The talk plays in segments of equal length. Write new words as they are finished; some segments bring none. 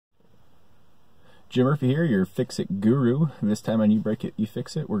Jim Murphy here, your Fix-It guru. This time on You Break It, You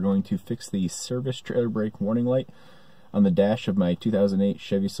Fix It, we're going to fix the service trailer brake warning light on the dash of my 2008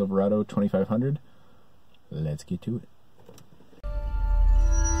 Chevy Silverado 2500. Let's get to it.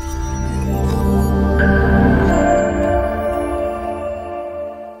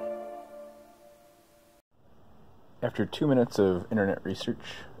 After 2 minutes of internet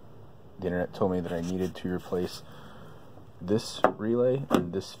research, the internet told me that I needed to replace this relay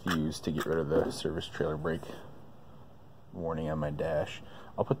and this fuse to get rid of the service trailer brake warning on my dash.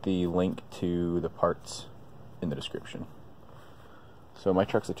 I'll put the link to the parts in the description. So my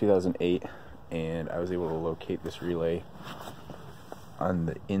truck's a 2008 and I was able to locate this relay on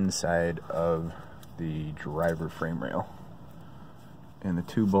the inside of the driver frame rail. And the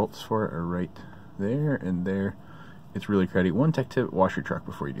two bolts for it are right there and there. It's really cruddy. One tech tip, wash your truck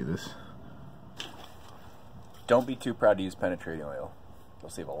before you do this. Don't be too proud to use penetrating oil.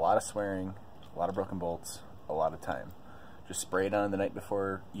 You'll save a lot of swearing, a lot of broken bolts, a lot of time. Just spray it on the night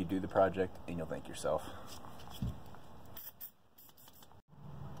before you do the project and you'll thank yourself.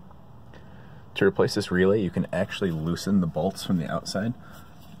 To replace this relay, you can actually loosen the bolts from the outside.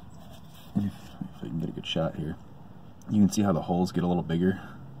 If I can get a good shot here, you can see how the holes get a little bigger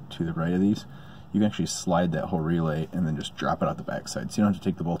to the right of these. You can actually slide that whole relay and then just drop it out the backside. So you don't have to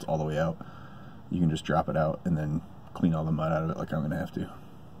take the bolts all the way out. You can just drop it out and then clean all the mud out of it like I'm going to have to.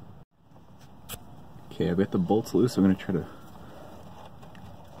 Okay, I've got the bolts loose. I'm going to try to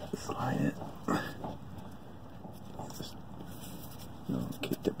slide it. Just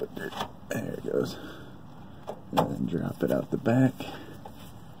kicked it, but there it goes. And then drop it out the back.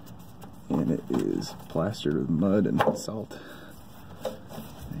 And it is plastered with mud and salt.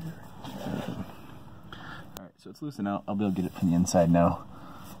 Alright, so it's loosened out. I'll be able to get it from the inside now.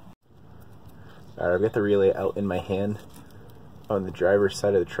 Alright, I've got the relay out in my hand on the driver's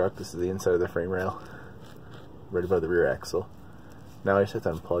side of the truck. This is the inside of the frame rail, right above the rear axle. Now I just have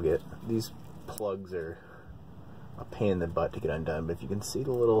to unplug it. These plugs are a pain in the butt to get undone, but if you can see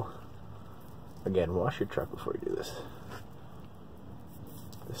the little, again, wash your truck before you do this.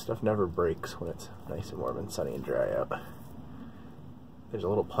 This stuff never breaks when it's nice and warm and sunny and dry out. There's a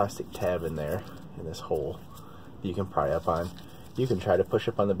little plastic tab in there, in this hole, that you can pry up on. You can try to push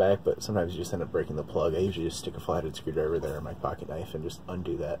up on the back, but sometimes you just end up breaking the plug. I usually just stick a flathead screwdriver there in my pocket knife and just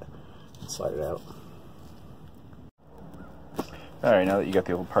undo that and slide it out. Alright, now that you got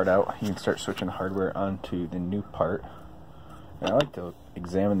the old part out, you can start switching hardware onto the new part. And I like to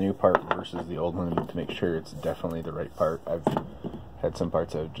examine the new part versus the old one to make sure it's definitely the right part. I've had some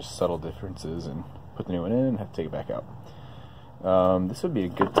parts that have just subtle differences and put the new one in and have to take it back out. This would be a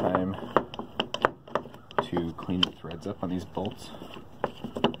good time to clean the threads up on these bolts.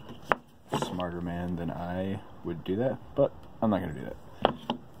 Smarter man than I would do that, but I'm not going to do that.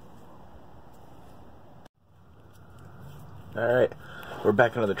 Alright, we're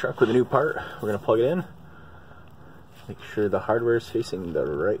back onto the truck with a new part. We're going to plug it in. Make sure the hardware is facing the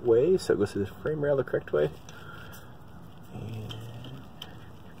right way, so it goes through the frame rail the correct way. And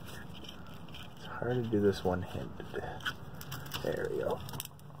it's hard to do this one-handed. There we go.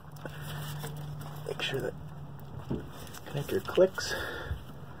 Make sure that connector clicks.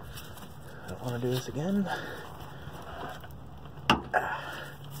 I don't want to do this again.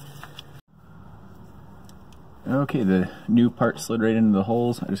 Okay, the new part slid right into the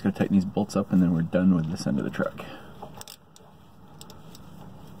holes. I just gotta tighten these bolts up and then we're done with this end of the truck.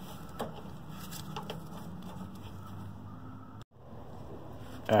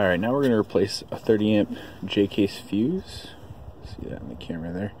 Alright, now we're gonna replace a 30 amp J-case fuse. See that on the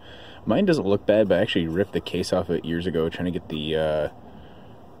camera there. Mine doesn't look bad, but I actually ripped the case off it years ago trying to get the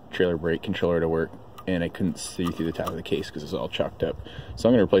trailer brake controller to work, and I couldn't see through the top of the case because it's all chalked up. So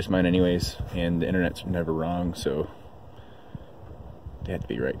I'm going to replace mine anyways, and the internet's never wrong, so they had to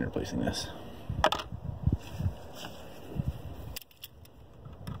be right in replacing this.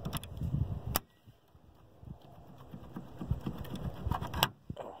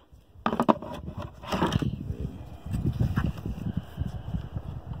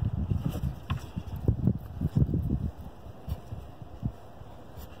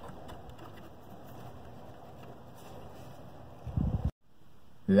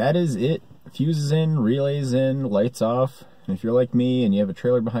 That is it. Fuses in, relays in, lights off. And if you're like me and you have a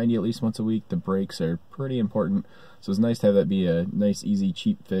trailer behind you at least once a week, the brakes are pretty important. So it's nice to have that be a nice, easy,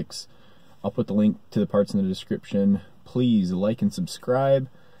 cheap fix. I'll put the link to the parts in the description. Please like and subscribe.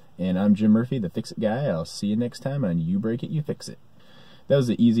 And I'm Jim Murphy, the Fix It Guy. I'll see you next time on You Break It, You Fix It. That was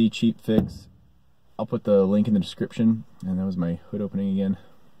the easy, cheap fix. I'll put the link in the description. And that was my hood opening again.